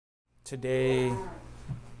Today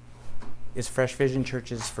is Fresh Vision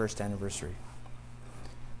Church's first anniversary.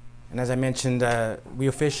 And as I mentioned, we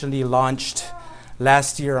officially launched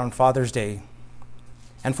last year on Father's Day.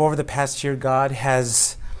 And for over the past year, God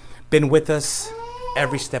has been with us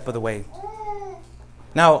every step of the way.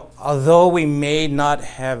 Now, although we may not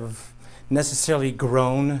have necessarily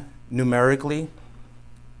grown numerically,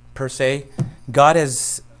 per se, God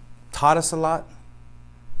has taught us a lot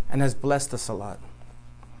and has blessed us a lot.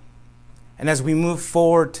 And as we move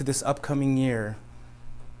forward to this upcoming year,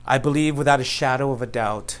 I believe without a shadow of a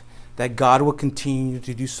doubt that God will continue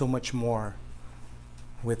to do so much more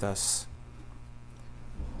with us.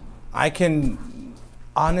 I can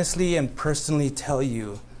honestly and personally tell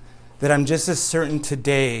you that I'm just as certain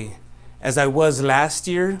today as I was last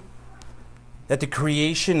year that the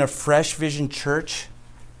creation of Fresh Vision Church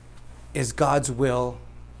is God's will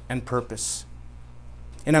and purpose.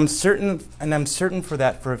 And I'm certain for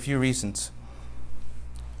that for a few reasons.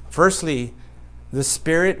 Firstly, the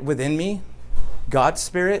Spirit within me, God's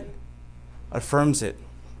Spirit, affirms it.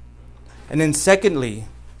 And then secondly,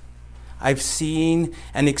 I've seen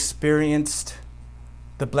and experienced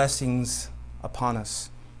the blessings upon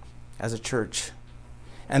us as a church.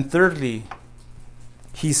 And thirdly,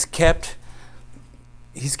 He's kept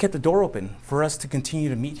the door open for us to continue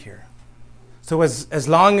to meet here. So as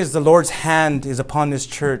long as the Lord's hand is upon this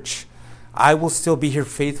church, I will still be here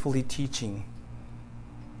faithfully teaching.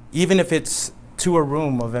 Even if it's to a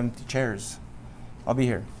room of empty chairs, I'll be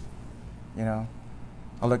here. You know,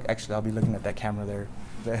 I'll be looking at that camera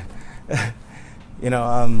there.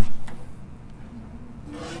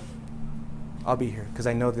 I'll be here because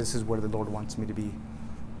I know this is where the Lord wants me to be.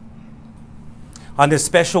 On this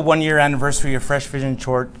special 1-year anniversary of Fresh Vision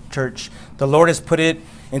Church, the Lord has put it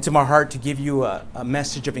into my heart to give you a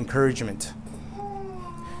message of encouragement.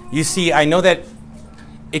 You see, I know that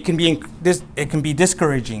it can be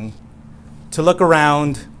discouraging to look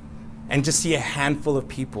around and just see a handful of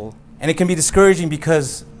people. And it can be discouraging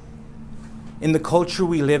because in the culture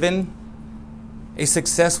we live in, a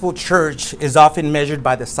successful church is often measured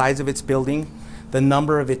by the size of its building, the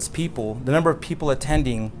number of its people, the number of people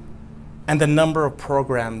attending, and the number of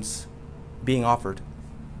programs being offered.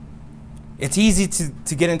 It's easy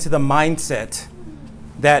to get into the mindset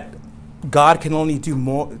that God can only do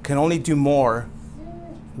more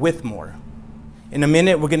with more. In a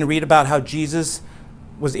minute, we're going to read about how Jesus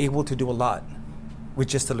was able to do a lot with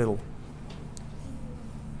just a little.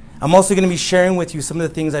 I'm also going to be sharing with you some of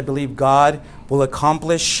the things I believe God will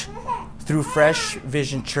accomplish through Fresh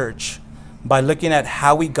Vision Church by looking at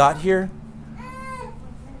how we got here,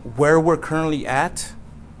 where we're currently at,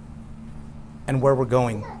 and where we're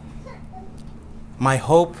going. My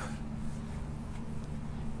hope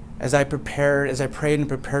as I prayed and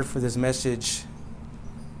prepared for this message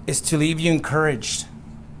is to leave you encouraged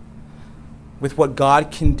with what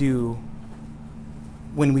God can do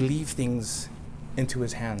when we leave things into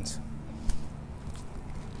His hands.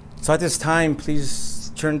 So at this time,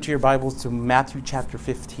 please turn to your Bibles to Matthew chapter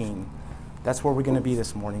 15. That's where we're going to be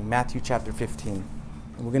this morning, Matthew chapter 15.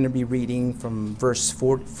 And we're going to be reading from verse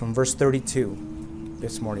 32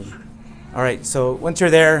 this morning. All right, so once you're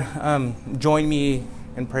there, join me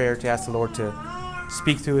in prayer to ask the Lord to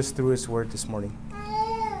speak to us through His word this morning.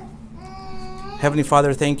 Heavenly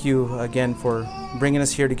Father, thank you again for bringing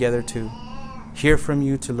us here together to hear from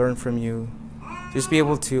you, to learn from you, just be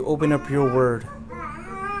able to open up your word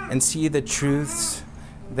and see the truths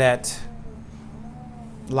that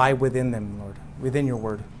lie within them, Lord, within your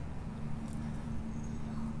word.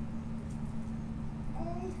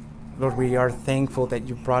 Lord, we are thankful that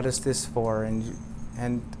you brought us this far,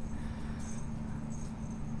 and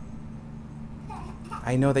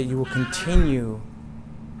I know that you will continue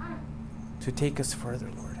to take us further,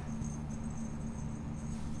 Lord.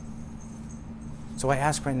 So I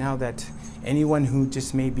ask right now that anyone who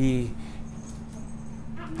just may be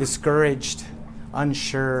discouraged,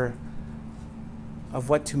 unsure of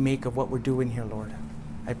what to make of what we're doing here, Lord,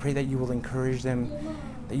 I pray that you will encourage them,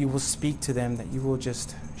 that you will speak to them, that you will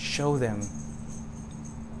just show them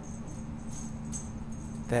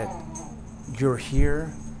that you're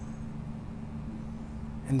here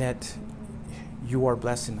and that you are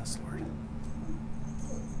blessing us, Lord.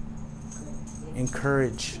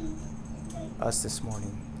 Encourage us this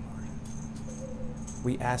morning, Lord.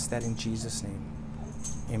 We ask that in Jesus' name.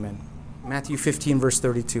 Amen. Matthew 15, verse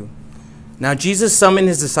 32. Now Jesus summoned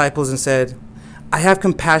his disciples and said, I have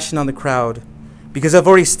compassion on the crowd, because I've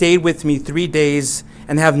already stayed with me 3 days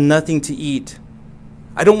and have nothing to eat.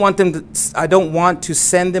 I don't want to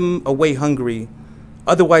send them away hungry,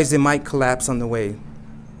 otherwise they might collapse on the way.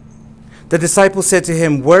 The disciples said to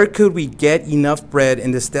him, "Where could we get enough bread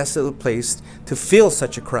in this desolate place to fill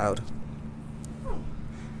such a crowd?"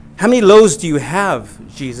 "How many loaves do you have?"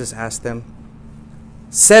 Jesus asked them.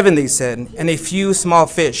 "7," they said, "and a few small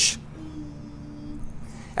fish."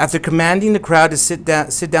 After commanding the crowd to sit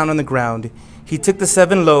down on the ground, he took the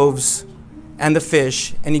 7 loaves and the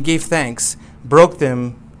fish, and he gave thanks, broke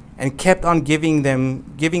them, and kept on giving them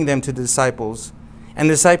to the disciples. And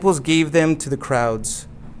the disciples gave them to the crowds.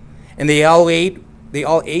 And they all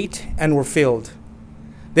ate and were filled.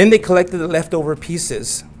 Then they collected the leftover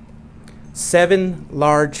pieces, 7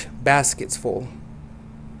 large baskets full.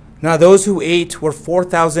 Now those who ate were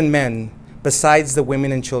 4,000 men, besides the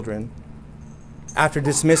women and children. After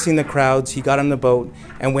dismissing the crowds, he got on the boat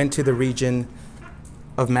and went to the region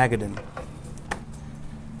of Magadan.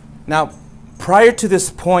 Now, prior to this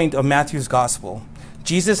point of Matthew's gospel,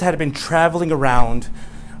 Jesus had been traveling around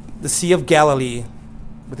the Sea of Galilee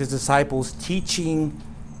with his disciples, teaching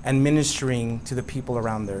and ministering to the people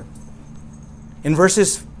around there. In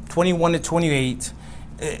verses 21 to 28,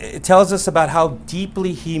 it tells us about how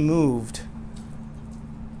deeply he moved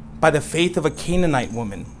by the faith of a Canaanite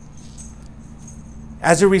woman.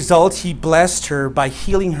 As a result, he blessed her by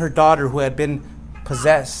healing her daughter who had been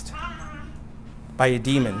possessed by a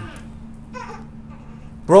demon.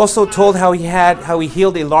 We're also told how he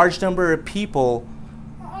healed a large number of people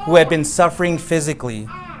who had been suffering physically.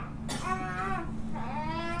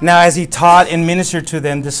 Now, as he taught and ministered to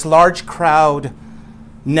them, this large crowd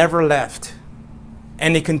never left,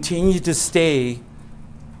 and they continued to stay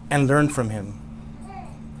and learn from him.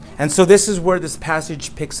 And so this is where this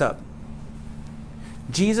passage picks up.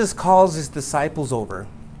 Jesus calls his disciples over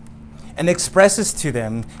and expresses to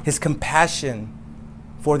them his compassion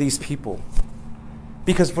for these people.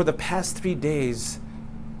 Because for the past 3 days,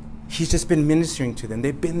 he's just been ministering to them.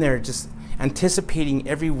 They've been there just anticipating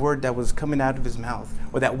every word that was coming out of his mouth,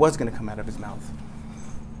 or that was going to come out of his mouth.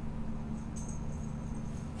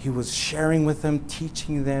 He was sharing with them,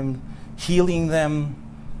 teaching them, healing them.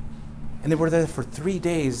 And they were there for 3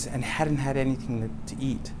 days and hadn't had anything to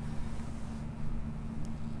eat.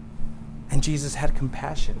 And Jesus had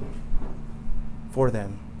compassion for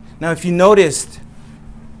them. Now, if you noticed,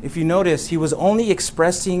 he was only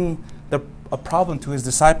expressing a problem to his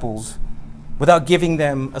disciples without giving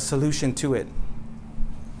them a solution to it.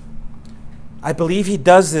 I believe he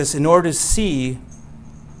does this in order to see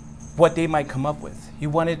what they might come up with. He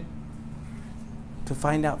wanted to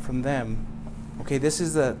find out from them, okay, this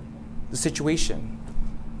is the situation.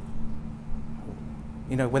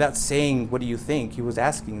 Without saying, "What do you think?" he was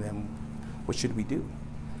asking them, "What should we do?"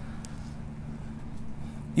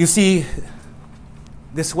 You see,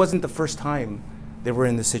 this wasn't the first time they were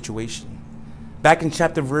in this situation. Back in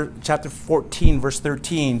chapter 14, verse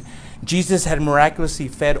 13, Jesus had miraculously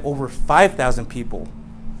fed over 5,000 people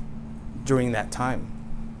during that time.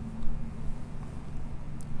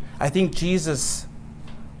 I think Jesus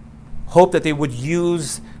hoped that they would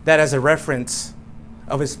use that as a reference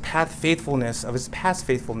of his past faithfulness,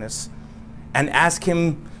 and ask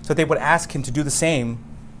him, so they would ask him to do the same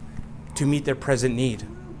to meet their present need.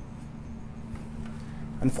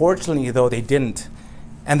 Unfortunately, though, they didn't.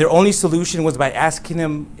 And their only solution was by asking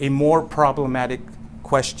him a more problematic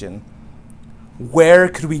question. Where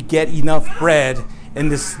could we get enough bread in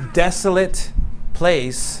this desolate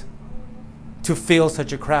place to fill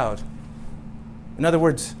such a crowd? In other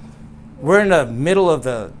words, we're in the middle of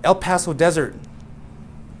the El Paso desert.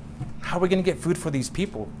 How are we going to get food for these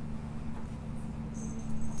people?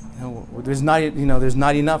 There's not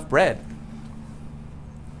enough bread.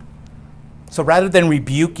 So rather than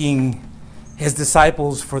rebuking his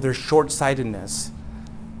disciples for their short-sightedness,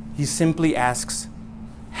 he simply asks,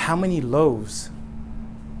 "How many loaves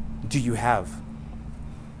do you have?"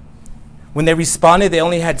 When they responded, they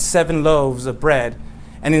only had 7 loaves of bread.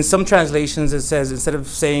 And in some translations, it says, instead of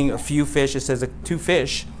saying a few fish, it says 2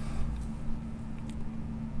 fish.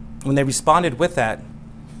 When they responded with that,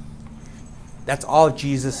 that's all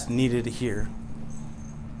Jesus needed to hear.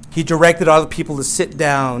 He directed all the people to sit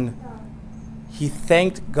down. He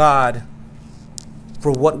thanked God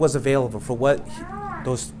for what was available, for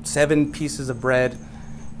those 7 pieces of bread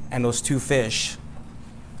and those 2 fish.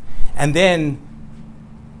 And then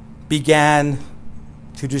began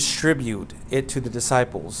to distribute it to the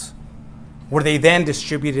disciples, where they then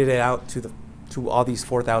distributed it out to all these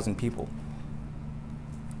 4,000 people.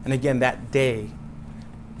 And again, that day,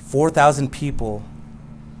 4,000 people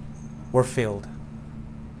were filled.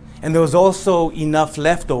 And there was also enough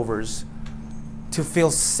leftovers to fill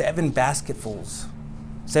 7 baskets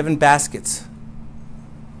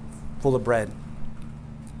full of bread.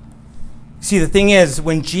 See, the thing is,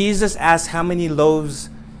 when Jesus asked how many loaves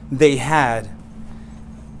they had,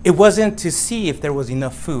 it wasn't to see if there was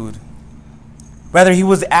enough food. Rather, he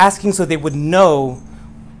was asking so they would know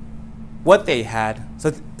what they had,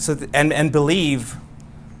 and believe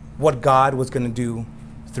what God was going to do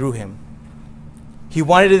through him. He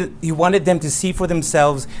wanted them to see for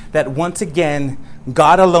themselves that once again,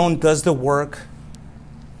 God alone does the work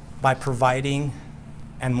by providing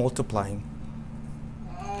and multiplying.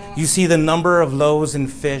 You see, the number of loaves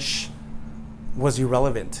and fish was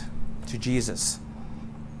irrelevant to Jesus.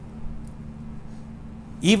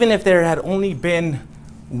 Even if there had only been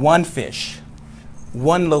one fish,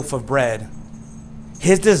 one loaf of bread,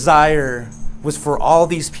 his desire was for all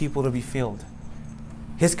these people to be filled.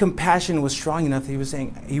 His compassion was strong enough that he was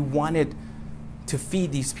saying he wanted to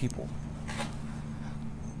feed these people.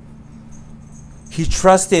 He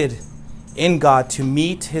trusted in God to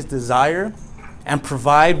meet his desire and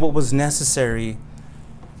provide what was necessary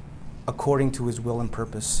according to his will and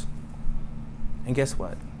purpose. And guess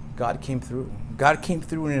what? God came through. God came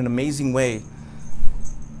through in an amazing way.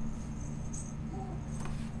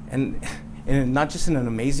 And not just in an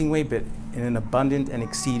amazing way, but in an abundant and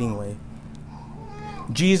exceeding way.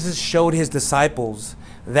 Jesus showed his disciples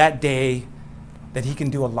that day that he can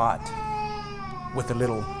do a lot with a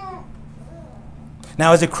little.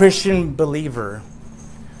 Now, as a Christian believer,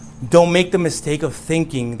 don't make the mistake of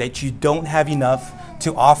thinking that you don't have enough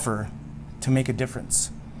to offer to make a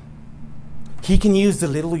difference. He can use the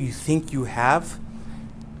little you think you have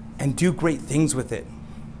and do great things with it.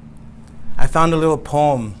 I found a little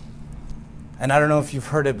poem, and I don't know if you've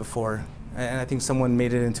heard it before, and I think someone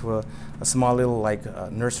made it into a small little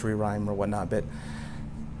nursery rhyme or whatnot, but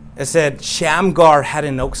it said, Shamgar had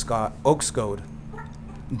an ox goad,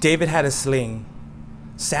 David had a sling,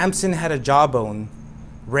 Samson had a jawbone,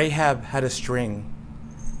 Rahab had a string,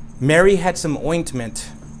 Mary had some ointment,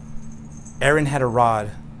 Aaron had a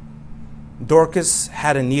rod, Dorcas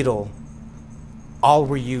had a needle, all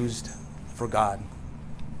were used for God.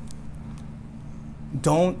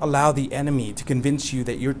 Don't allow the enemy to convince you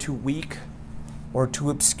that you're too weak or too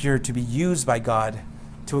obscure to be used by God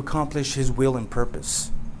to accomplish his will and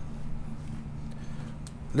purpose.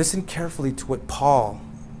 Listen carefully to what Paul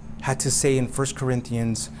had to say in 1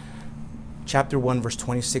 Corinthians chapter 1, verse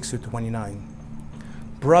 26 through 29.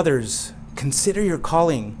 Brothers, consider your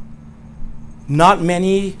calling. Not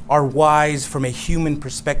many are wise from a human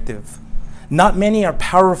perspective. Not many are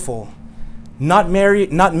powerful. Not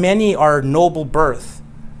many are noble birth.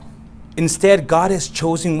 Instead, God has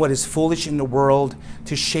chosen what is foolish in the world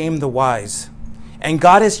to shame the wise. And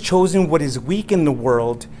God has chosen what is weak in the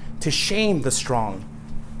world to shame the strong.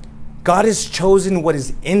 God has chosen what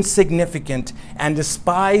is insignificant and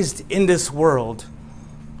despised in this world,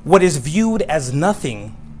 what is viewed as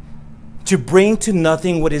nothing, to bring to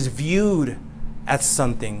nothing what is viewed as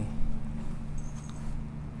something,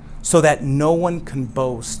 so that no one can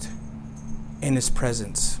boast in his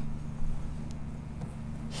presence.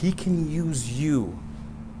 He can use you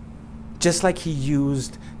just like he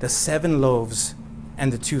used the 7 loaves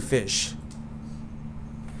and the 2 fish.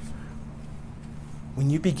 When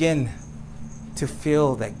you begin to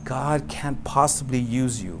feel that God can't possibly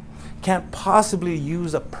use you, can't possibly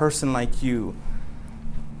use a person like you,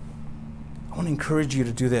 I want to encourage you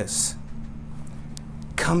to do this.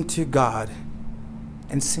 Come to God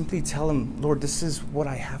and simply tell him, Lord, this is what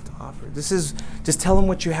I have to offer. Just tell him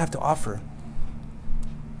what you have to offer.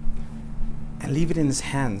 And leave it in his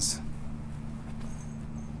hands.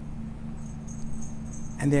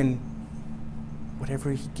 And then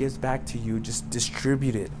whatever he gives back to you, just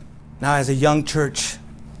distribute it. Now, as a young church,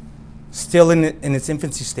 still in its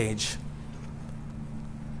infancy stage,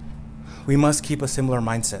 we must keep a similar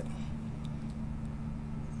mindset.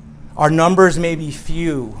 Our numbers may be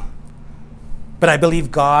few, but I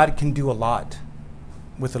believe God can do a lot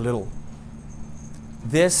with a little.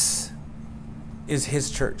 This is his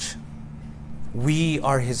church. We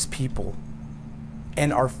are his people.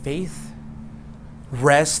 And our faith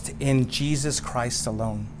rests in Jesus Christ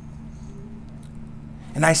alone.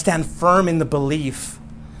 And I stand firm in the belief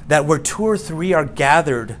that where 2 or 3 are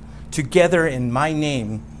gathered together in my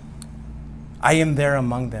name, I am there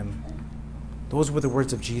among them. Those were the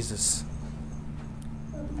words of Jesus.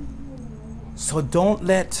 So don't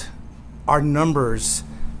let our numbers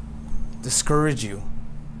discourage you,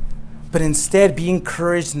 but instead be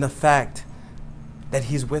encouraged in the fact that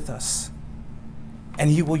he's with us and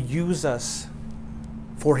he will use us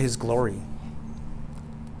for his glory.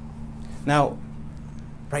 Now,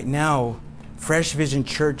 right now, Fresh Vision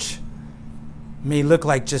Church may look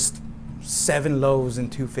like just 7 loaves and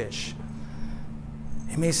 2 fish.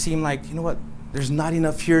 It may seem like, you know what, there's not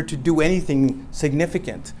enough here to do anything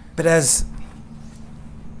significant. But as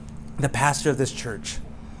the pastor of this church,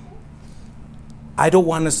 I don't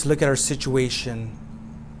want us to look at our situation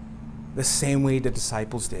the same way the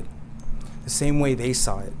disciples did, the same way they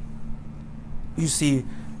saw it. You see,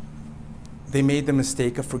 they made the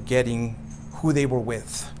mistake of forgetting who they were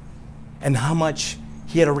with and how much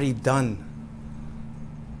he had already done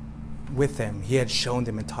with them. He had shown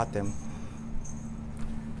them and taught them.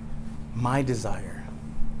 My desire,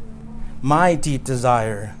 my deep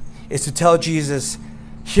desire, is to tell Jesus,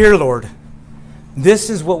 here, Lord, this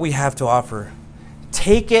is what we have to offer.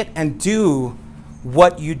 Take it and do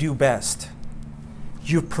what you do best.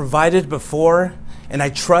 You've provided before, and I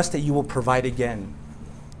trust that you will provide again.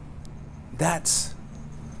 That's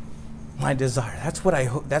my desire. That's what I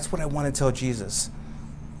hope. That's what I want to tell Jesus.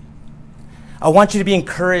 I want you to be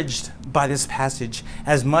encouraged by this passage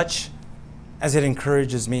as much as it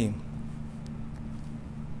encourages me.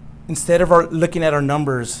 Instead of looking at our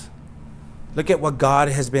numbers, look at what God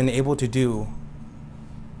has been able to do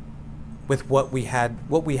with what we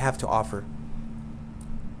have to offer.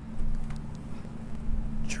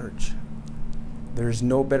 Church, there is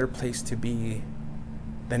no better place to be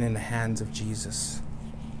than in the hands of Jesus.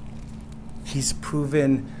 He's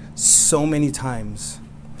proven so many times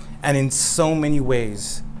and in so many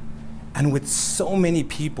ways and with so many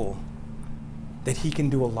people that he can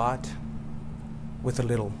do a lot with a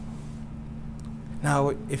little.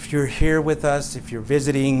 Now, if you're here with us, if you're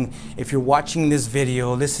visiting, if you're watching this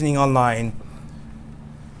video, listening online,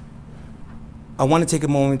 I want to take a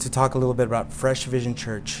moment to talk a little bit about Fresh Vision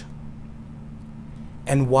Church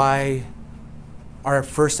and why our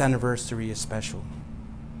first anniversary is special.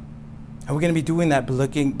 And we're going to be doing that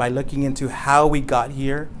by looking into how we got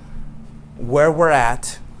here, where we're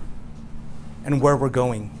at, and where we're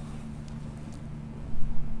going.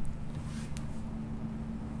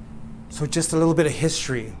 So just a little bit of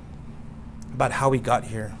history about how we got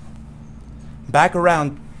here. Back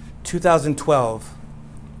around 2012,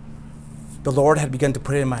 the Lord had begun to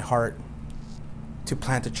put it in my heart to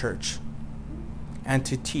plant a church and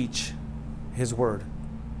to teach his word.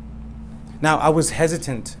 Now, I was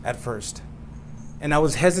hesitant at first, and I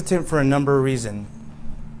was hesitant for a number of reasons.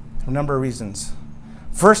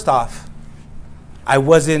 First off, I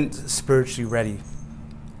wasn't spiritually ready.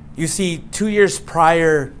 You see, 2 years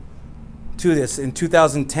prior to this, in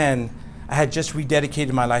 2010, I had just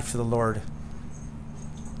rededicated my life to the Lord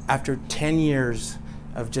after 10 years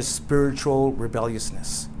of just spiritual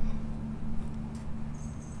rebelliousness.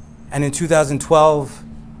 And in 2012,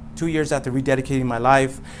 2 years after rededicating my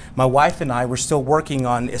life, my wife and I were still working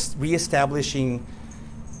on reestablishing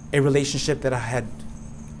a relationship that I had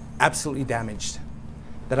absolutely damaged,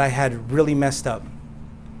 that I had really messed up.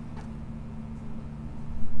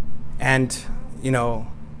 And,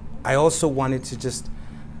 I also wanted to just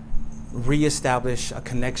reestablish a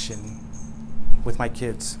connection with my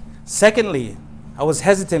kids. Secondly, I was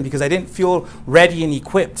hesitant because I didn't feel ready and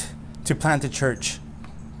equipped to plant a church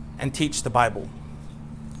and teach the Bible.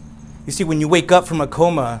 You see, when you wake up from a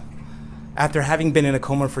coma after having been in a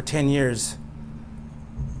coma for 10 years,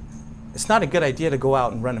 it's not a good idea to go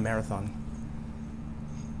out and run a marathon.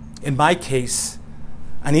 In my case,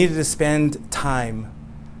 I needed to spend time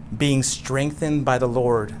being strengthened by the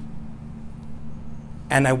Lord.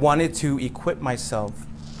 And I wanted to equip myself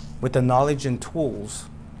with the knowledge and tools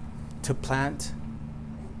to plant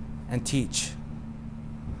and teach.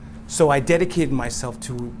 So I dedicated myself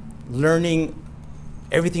to learning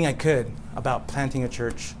everything I could about planting a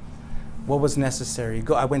church, what was necessary.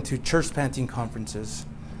 I went to church planting conferences.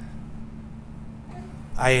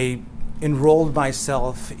 I enrolled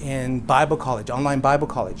myself in Bible college, online Bible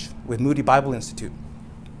college with Moody Bible Institute,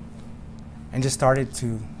 and just started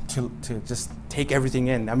to just take everything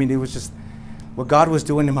in. I mean, it was just, what God was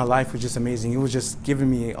doing in my life was just amazing. He was just giving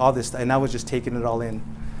me all this, and I was just taking it all in.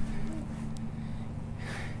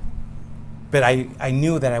 But I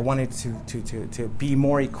knew that I wanted to be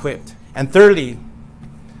more equipped. And thirdly,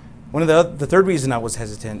 the third reason I was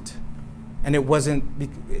hesitant, and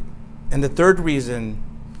the third reason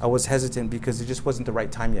I was hesitant because it just wasn't the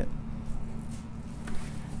right time yet.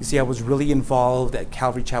 You see, I was really involved at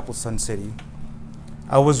Calvary Chapel Sun City.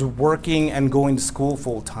 I was working and going to school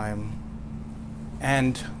full time.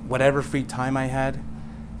 And whatever free time I had,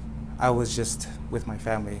 I was just with my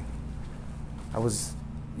family. I was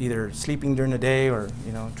either sleeping during the day or,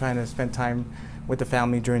 trying to spend time with the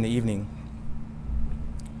family during the evening.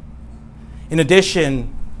 In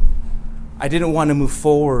addition, I didn't want to move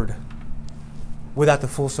forward without the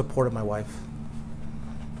full support of my wife.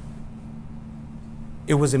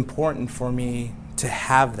 It was important for me to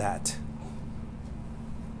have that.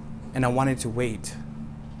 And I wanted to wait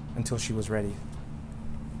until she was ready.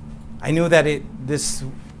 I knew that this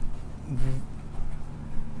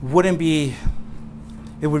would be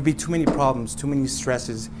too many problems, too many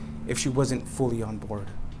stresses if she wasn't fully on board.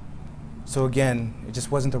 So again, it just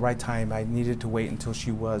wasn't the right time. I needed to wait until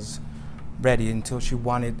she was ready, until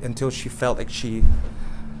she felt like she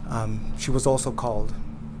was also called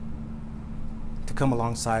to come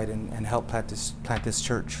alongside and help plant this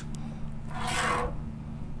church.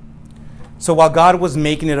 So while God was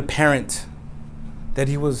making it apparent that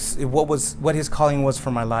what his calling was for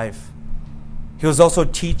my life, he was also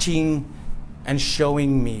teaching and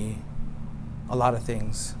showing me a lot of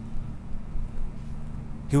things.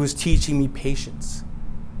 He was teaching me patience,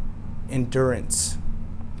 endurance.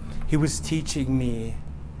 He was teaching me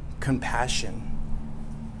compassion,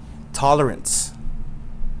 tolerance,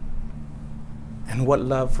 and what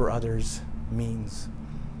love for others means.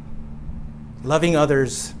 Loving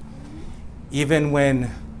others even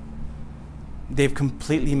when they've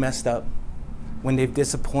completely messed up, when they've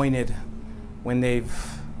disappointed, when they've,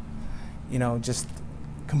 just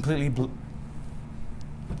completely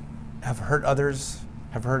have hurt others,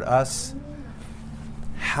 have hurt us,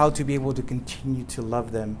 how to be able to continue to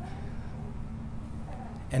love them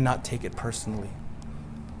and not take it personally.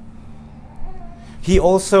 He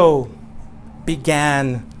also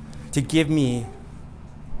began to give me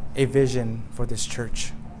a vision for this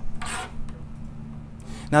church.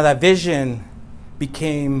 Now that vision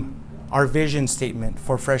became our vision statement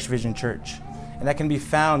for Fresh Vision Church, and that can be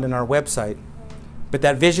found in our website. But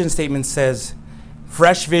that vision statement says,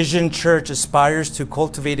 Fresh Vision Church aspires to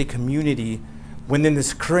cultivate a community within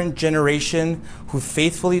this current generation who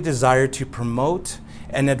faithfully desire to promote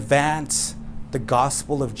and advance the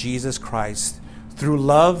gospel of Jesus Christ through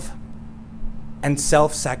love and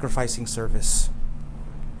self-sacrificing service.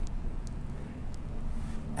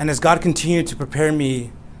 And as God continued to prepare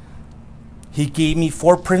me, He gave me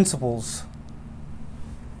 4 principles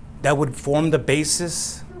that would form the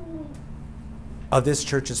basis of this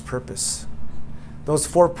church's purpose. Those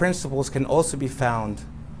 4 principles can also be found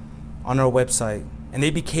on our website, and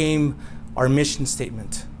they became our mission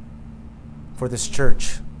statement for this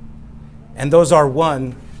church. And those are: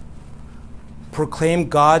 1, proclaim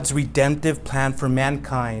God's redemptive plan for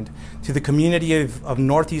mankind to the community of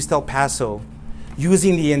Northeast El Paso,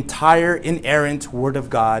 using the entire inerrant Word of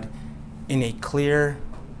God in a clear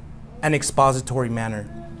and expository manner.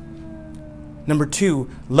 Number 2,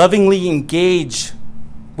 lovingly engage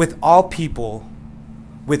with all people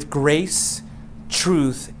with grace,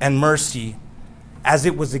 truth, and mercy as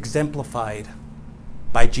it was exemplified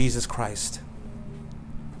by Jesus Christ.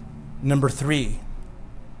 Number 3,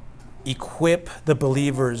 equip the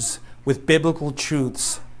believers with biblical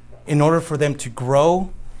truths in order for them to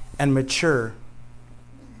grow and mature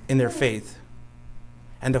in their faith.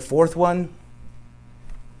 And the 4th one,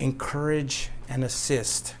 encourage and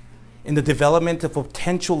assist in the development of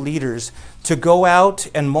potential leaders to go out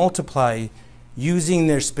and multiply using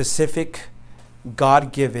their specific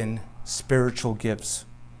God-given spiritual gifts.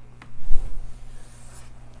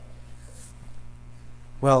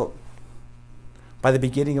 Well, by the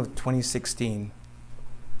beginning of 2016,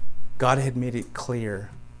 God had made it clear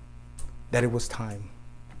that it was time,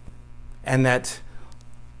 and that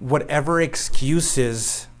whatever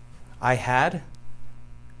excuses I had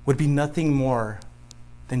would be nothing more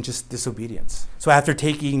than just disobedience. So after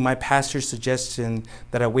taking my pastor's suggestion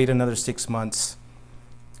that I wait another 6 months,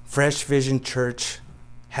 Fresh Vision Church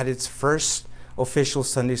had its first official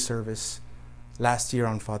Sunday service last year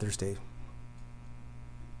on Father's Day.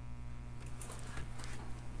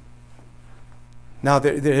 Now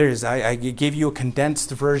there is, I gave you a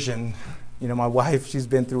condensed version. My wife, she's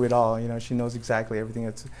been through it all. She knows exactly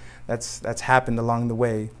everything that's happened along the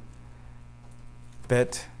way.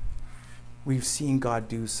 But we've seen God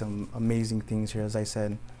do some amazing things here, as I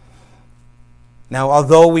said. Now,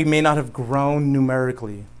 although we may not have grown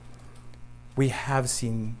numerically, we have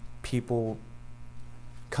seen people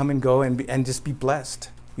come and go and just be blessed.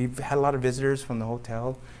 We've had a lot of visitors from the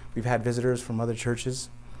hotel. We've had visitors from other churches.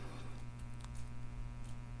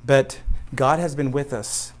 But God has been with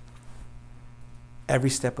us every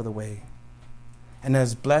step of the way and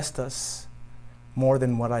has blessed us more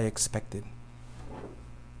than what I expected.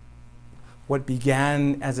 What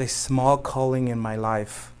began as a small calling in my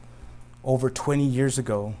life over 20 years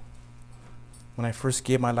ago, when I first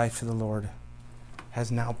gave my life to the Lord,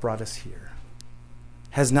 has now brought us here,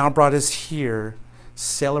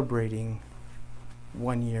 celebrating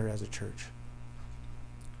 1 year as a church.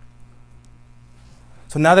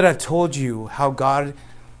 So now that I've told you how God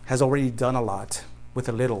has already done a lot with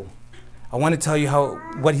a little. I want to tell you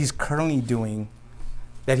what he's currently doing,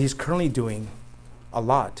 that he's currently doing a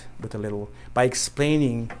lot with a little, by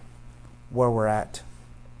explaining where we're at.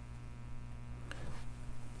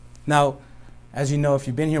 Now, as you know, if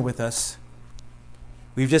you've been here with us,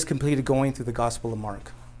 we've just completed going through the Gospel of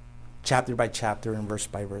Mark, chapter by chapter and verse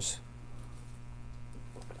by verse.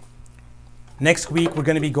 Next week, we're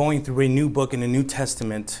going to be going through a new book in the New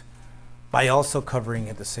Testament by also covering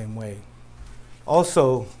it the same way.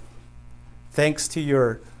 Also, thanks to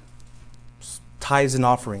your tithes and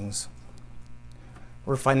offerings,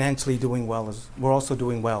 we're financially doing well. We're also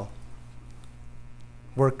doing well.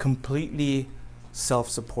 We're completely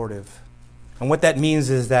self-supportive. And what that means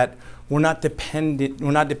is that we're not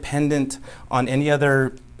dependent on any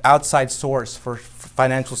other outside source for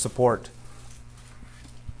financial support.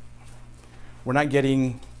 We're not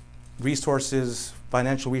getting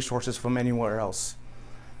financial resources from anywhere else.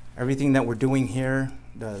 Everything that we're doing here,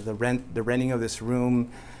 the renting of this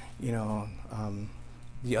room,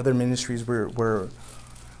 the other ministries we're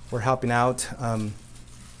helping out,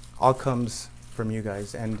 all comes from you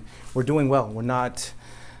guys, and we're doing well. We're not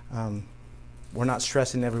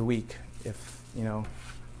stressing every week if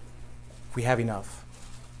we have enough.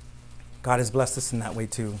 God has blessed us in that way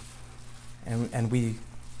too,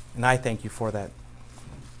 and I thank you for that.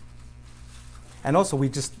 And also,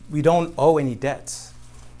 we don't owe any debts.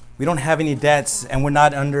 We don't have any debts, and we're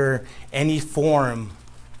not under any form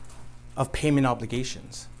of payment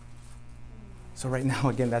obligations. So right now,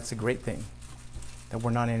 again, that's a great thing, that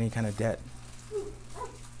we're not in any kind of debt.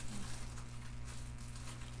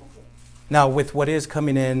 Now, with what is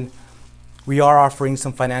coming in, we are offering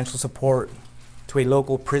some financial support to a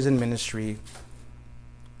local prison ministry,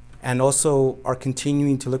 and also are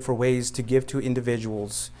continuing to look for ways to give to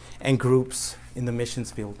individuals and groups in the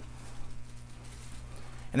missions field.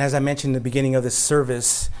 And as I mentioned in the beginning of this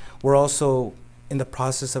service, we're also in the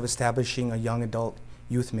process of establishing a young adult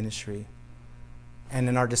youth ministry. And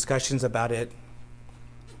in our discussions about it,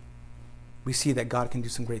 we see that God can do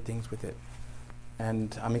some great things with it.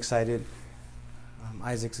 And I'm excited.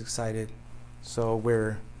 Isaac's excited. So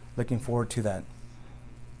we're looking forward to that.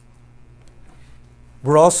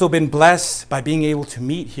 We're also been blessed by being able to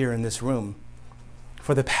meet here in this room.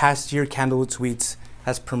 For the past year, Candlewood Suites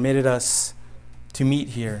has permitted us to meet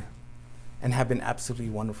here and have been absolutely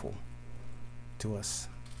wonderful to us.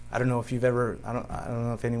 I don't know if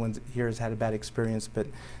anyone here has had a bad experience, but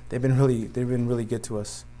they've been really good to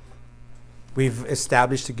us. We've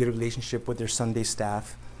established a good relationship with their Sunday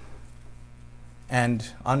staff, and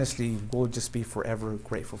honestly, we'll just be forever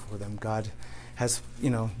grateful for them. God has,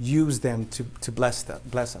 used them to bless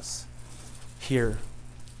us here,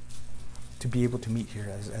 to be able to meet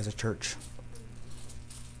here as a church.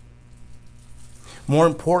 More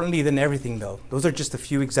importantly than everything, though, those are just a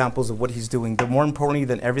few examples of what he's doing, but more importantly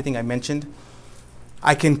than everything I mentioned,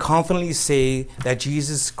 I can confidently say that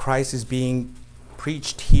Jesus Christ is being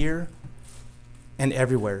preached here and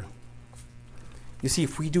everywhere. You see,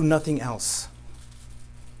 if we do nothing else,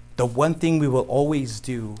 the one thing we will always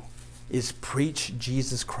do is preach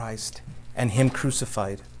Jesus Christ and him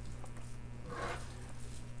crucified.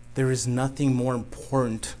 There is nothing more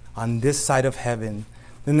important on this side of heaven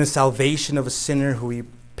than the salvation of a sinner who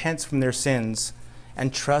repents from their sins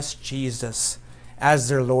and trusts Jesus as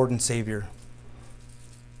their Lord and Savior.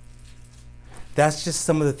 That's just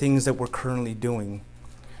some of the things that we're currently doing.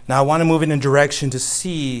 Now I want to move in a direction to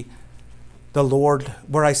see the Lord,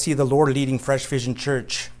 where I see the Lord leading Fresh Vision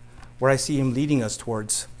Church, where I see him leading us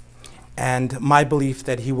towards. And my belief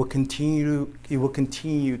that he will continue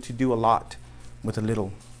to do a lot with a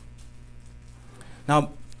little.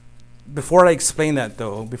 Now, before I explain that,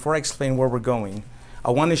 though, before I explain where we're going,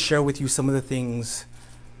 I want to share with you some of the things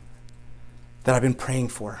that I've been praying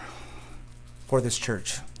for this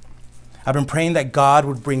church. I've been praying that God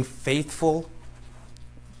would bring faithful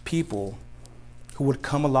people who would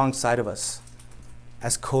come alongside of us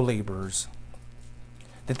as co-laborers.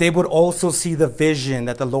 That they would also see the vision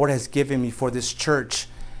that the Lord has given me for this church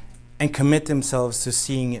and commit themselves to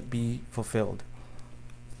seeing it be fulfilled.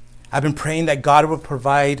 I've been praying that God would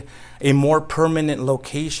provide a more permanent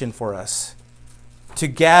location for us to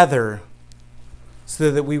gather so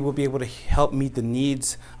that we will be able to help meet the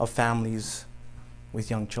needs of families with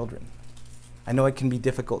young children. I know it can be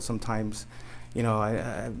difficult sometimes.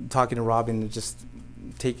 I'm talking to Robin, just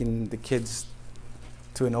taking the kids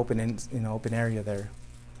to an open area there.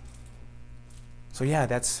 So yeah,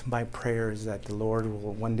 that's my prayer, is that the Lord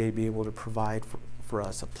will one day be able to provide for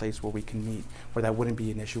us a place where we can meet, where that wouldn't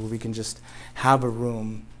be an issue, where we can just have a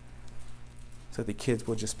room so the kids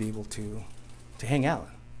will just be able to hang out.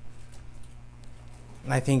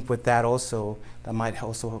 And I think with that also, that might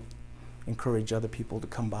also encourage other people to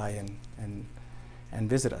come by and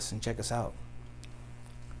visit us and check us out.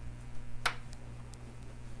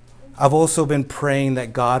 I've also been praying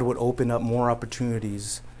that God would open up more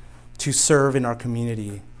opportunities to serve in our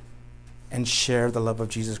community and share the love of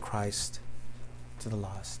Jesus Christ to the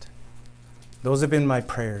lost. Those have been my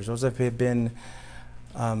prayers. Those have been,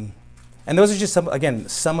 and those are just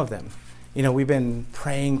some of them. You know, we've been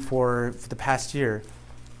praying for the past year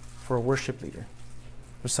for a worship leader,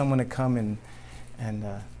 for someone to come and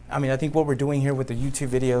I mean, I think what we're doing here with the YouTube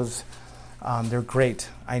videos, they're great.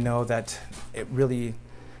 I know that it really,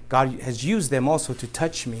 God has used them also to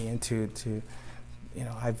touch me and to you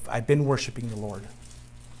know, I've been worshiping the Lord.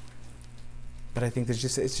 But I think it's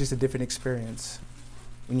just a different experience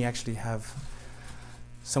when you actually have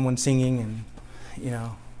someone singing and, you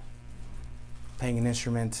know, playing an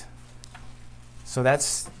instrument. So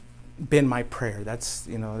that's been my prayer. That's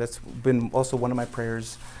been also one of my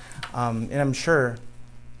prayers. And I'm sure,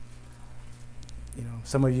 you know,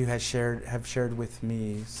 some of you have shared with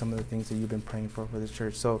me some of the things that you've been praying for this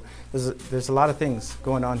church. So there's a lot of things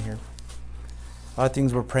going on here. A lot of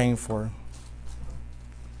things we're praying for.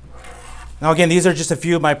 Now again, these are just a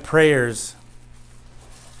few of my prayers.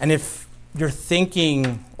 And if you're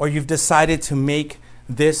thinking or you've decided to make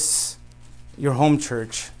this your home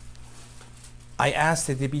church, I ask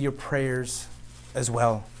that they be your prayers as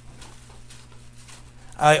well.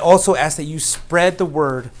 I also ask that you spread the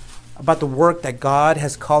word about the work that God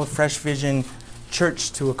has called Fresh Vision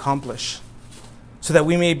Church to accomplish, so that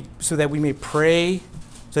they may pray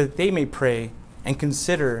and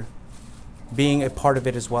consider being a part of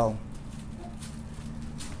it as well.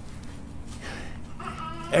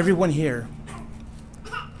 Everyone here,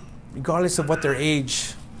 regardless of their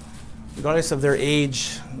age,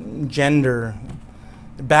 gender,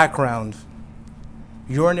 background,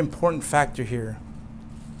 you're an important factor here.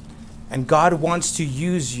 And God wants to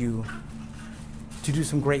use you to do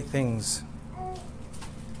some great things.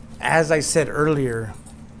 As I said earlier,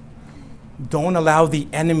 don't allow the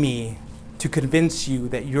enemy to convince you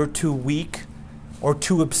that you're too weak or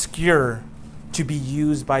too obscure to be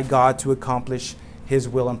used by God to accomplish His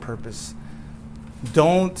will and purpose.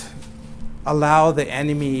 Don't allow the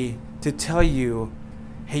enemy to tell you,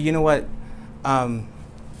 hey, you know what?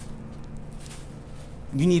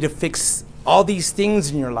 You need to fix all these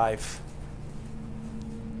things in your life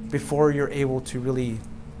before you're able to really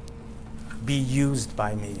be used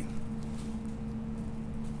by me.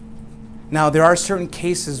 Now, there are certain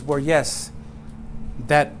cases where, yes,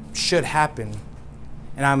 that should happen.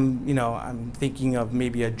 And I'm thinking of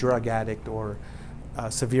maybe a drug addict or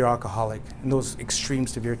a severe alcoholic, in those extreme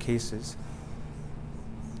severe cases.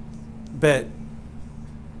 But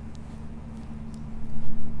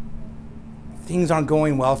things aren't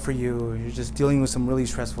going well for you, you're just dealing with some really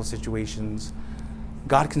stressful situations,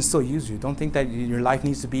 God can still use you. Don't think that your life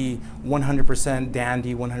needs to be 100%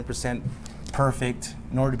 dandy, 100% perfect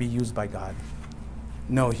in order to be used by God.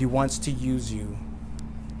 No, He wants to use you.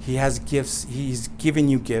 He has gifts, He's given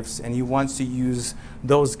you gifts, and He wants to use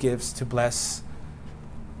those gifts to bless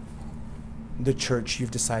the church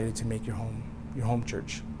you've decided to make your home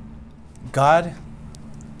church. God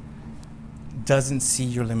doesn't see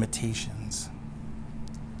your limitations.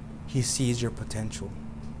 He sees your potential.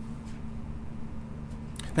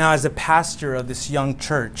 Now, as a pastor of this young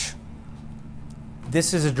church,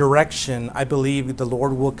 this is a direction I believe the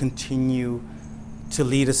Lord will continue to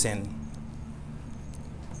lead us in.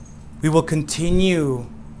 We will continue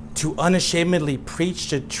to unashamedly preach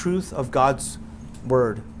the truth of God's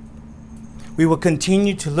word. We will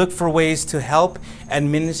continue to look for ways to help and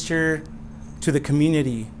minister to the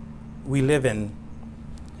community we live in.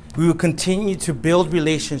 We will continue to build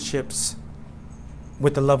relationships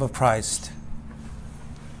with the love of Christ.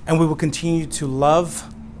 And we will continue to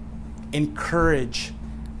love, encourage,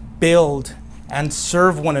 build, and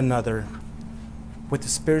serve one another with the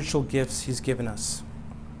spiritual gifts He's given us.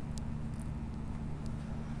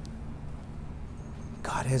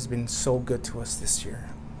 God has been so good to us this year.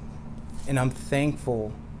 And I'm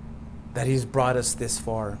thankful that He's brought us this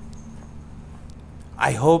far.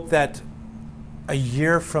 I hope that a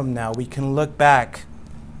year from now we can look back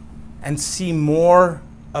and see more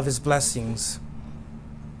of His blessings.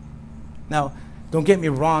 Now, don't get me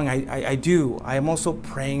wrong, I do. I am also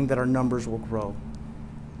praying that our numbers will grow.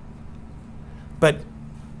 But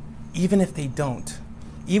even if they don't,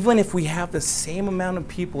 even if we have the same amount of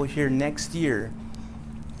people here next year,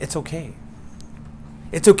 it's okay.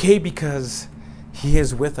 It's okay because He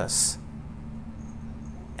is with us.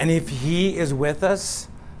 And if He is with us,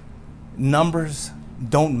 numbers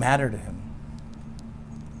don't matter to Him.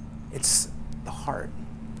 It's the heart.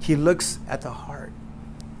 He looks at the heart.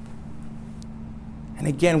 And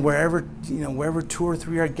again, wherever 2 or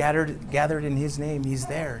 3 are gathered in his name, he's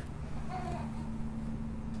there.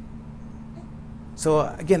 So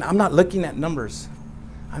again, I'm not looking at numbers.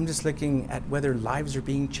 I'm just looking at whether lives are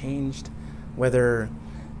being changed, whether,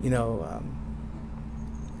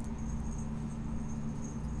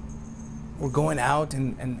 we're going out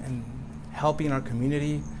and helping our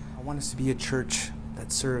community. I want us to be a church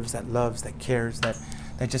that serves, that loves, that cares, that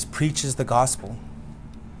just preaches the gospel.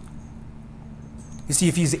 You see,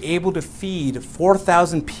 if he's able to feed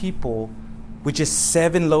 4,000 people, which is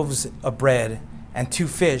 7 loaves of bread and 2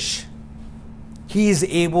 fish, he is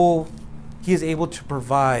able to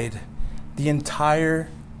provide the entire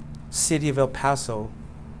city of El Paso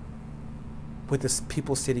with the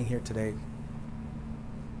people sitting here today.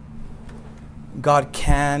 God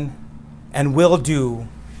can and will do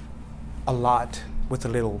a lot with a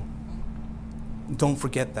little. Don't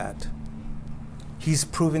forget that. He's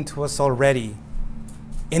proven to us already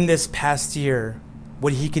in this past year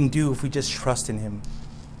what he can do if we just trust in him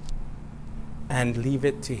and leave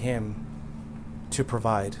it to him to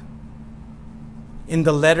provide. In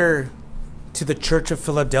the letter to the church of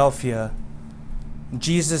Philadelphia,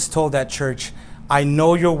 Jesus told that church, I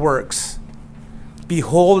know your works.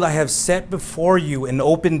 Behold, I have set before you an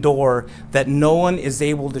open door that no one is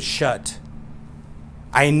able to shut.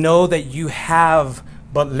 I know that you have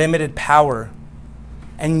but limited power,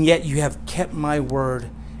 and yet you have kept my word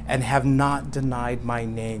and have not denied my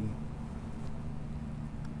name.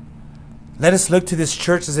 Let us look to this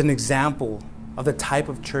church as an example of the type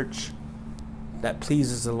of church that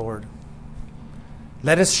pleases the Lord.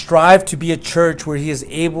 Let us strive to be a church where he is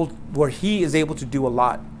able to do a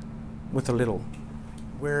lot with a little.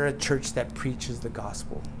 We're a church that preaches the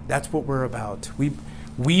gospel. That's what we're about.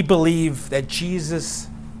 We believe that Jesus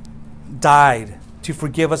died to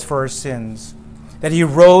forgive us for our sins, that he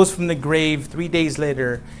rose from the grave 3 days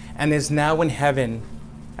later and is now in heaven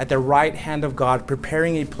at the right hand of God,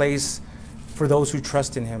 preparing a place for those who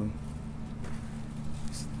trust in him.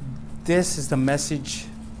 This is the message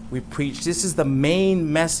we preach. This is the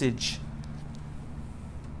main message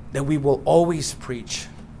that we will always preach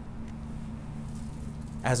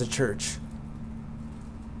as a church.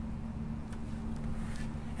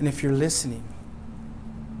 And if you're listening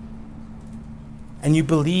and you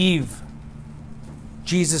believe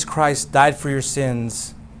Jesus Christ died for your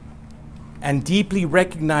sins and deeply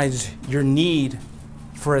recognize your need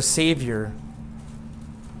for a Savior,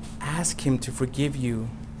 ask him to forgive you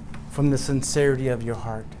from the sincerity of your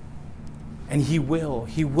heart. And he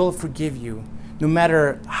will forgive you. No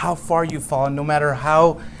matter how far you've fallen, no matter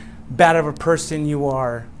how bad of a person you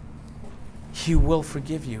are, he will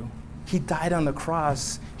forgive you. He died on the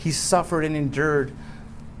cross. He suffered and endured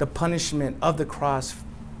the punishment of the cross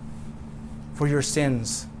for your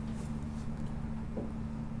sins.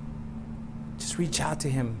 Just reach out to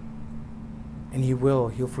him and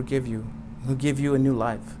he'll forgive you. He'll give you a new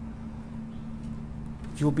life.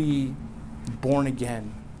 You'll be born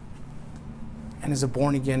again. And as a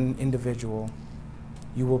born again individual,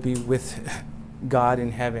 you will be with God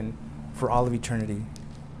in heaven for all of eternity.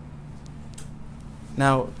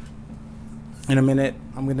 Now, in a minute,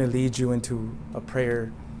 I'm going to lead you into a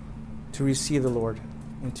prayer to receive the Lord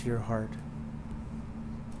into your heart.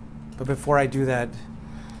 But before I do that,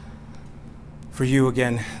 for you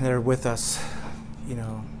again that are with us,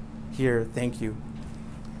 here, thank you.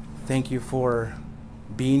 Thank you for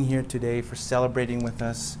being here today, for celebrating with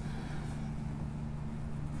us.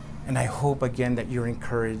 And I hope again that you're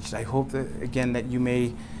encouraged. I hope that again that you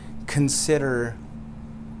may consider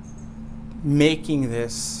making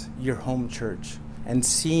this your home church and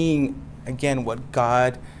seeing again what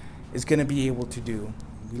God is going to be able to do.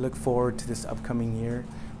 We look forward to this upcoming year.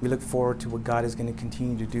 We look forward to what God is going to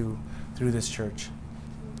continue to do through this church.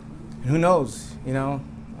 And who knows, I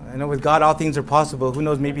know with God all things are possible. Who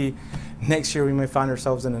knows, maybe next year we may find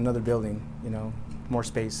ourselves in another building, more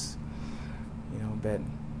space, but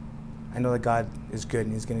I know that God is good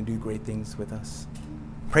and he's going to do great things with us.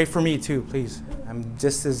 Pray for me too, please. I'm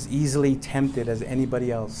just as easily tempted as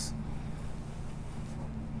anybody else.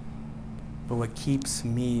 But what keeps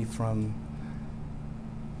me from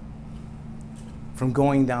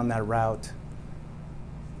going down that route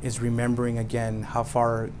is remembering again how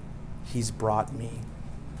far he's brought me.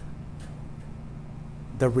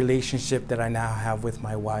 The relationship that I now have with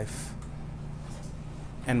my wife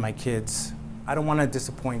and my kids. I don't want to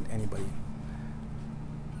disappoint anybody.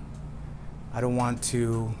 I don't want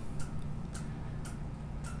to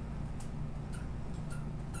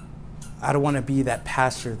be that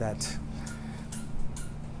pastor that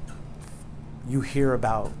you hear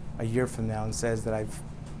about a year from now and says that I've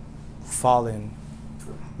fallen.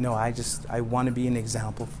 No, I want to be an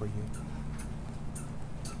example for you.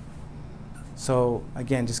 So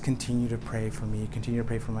again, just continue to pray for me, continue to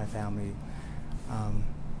pray for my family.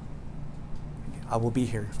 I will be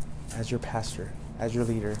here as your pastor, as your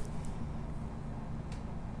leader.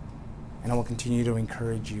 And I will continue to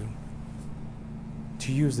encourage you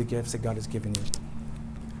to use the gifts that God has given you.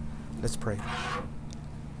 Let's pray.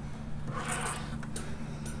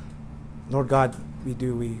 Lord God,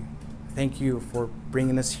 we thank you for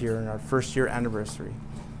bringing us here in our first year anniversary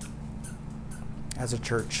as a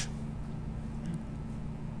church.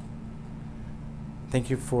 Thank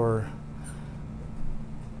you for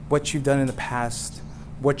what you've done in the past,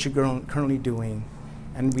 what you're currently doing,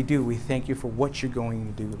 and we thank you for what you're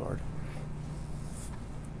going to do, Lord.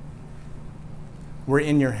 We're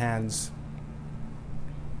in your hands,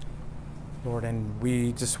 Lord, and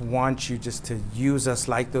we just want you just to use us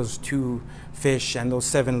like those 2 fish and those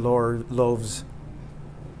 7 loaves.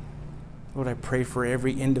 Lord, I pray for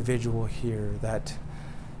every individual here that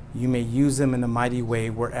you may use them in a mighty way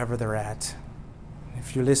wherever they're at.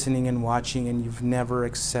 If you're listening and watching and you've never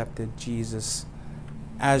accepted Jesus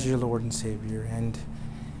as your Lord and Savior,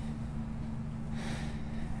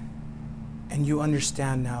 and you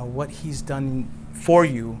understand now what he's done for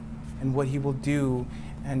you and what he will do,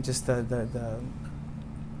 and just the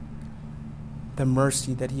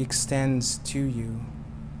mercy that he extends to you,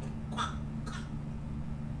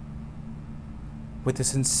 with the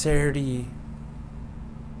sincerity,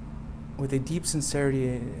 with a deep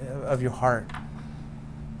sincerity of your heart,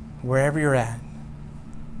 wherever you're at,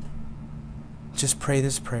 just pray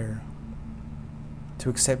this prayer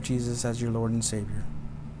to accept Jesus as your Lord and Savior.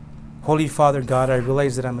 Holy Father God, I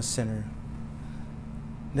realize that I'm a sinner,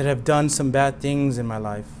 that I've done some bad things in my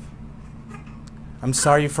life. I'm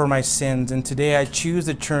sorry for my sins, and today I choose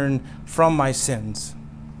to turn from my sins.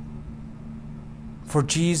 For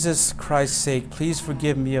Jesus Christ's sake, please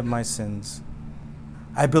forgive me of my sins.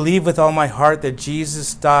 I believe with all my heart that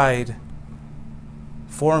Jesus died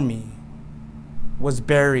for me, was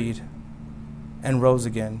buried, and rose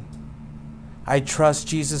again. I trust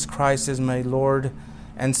Jesus Christ as my Lord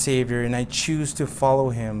and Savior, and I choose to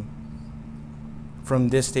follow him from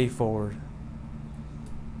this day forward.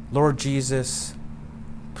 Lord Jesus,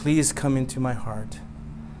 please come into my heart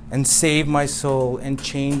and save my soul and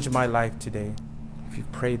change my life today. If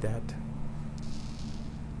you've prayed that,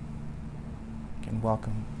 again,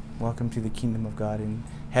 welcome. Welcome to the kingdom of God, and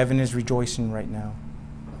heaven is rejoicing right now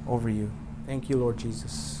over you. Thank you, Lord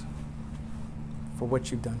Jesus, for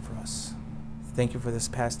what you've done for us. Thank you for this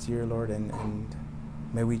past year, Lord, and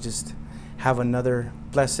may we just have another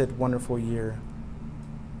blessed, wonderful year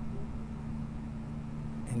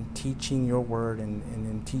in teaching your word and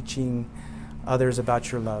in teaching others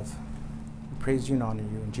about your love. We praise you and honor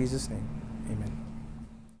you. In Jesus' name, amen.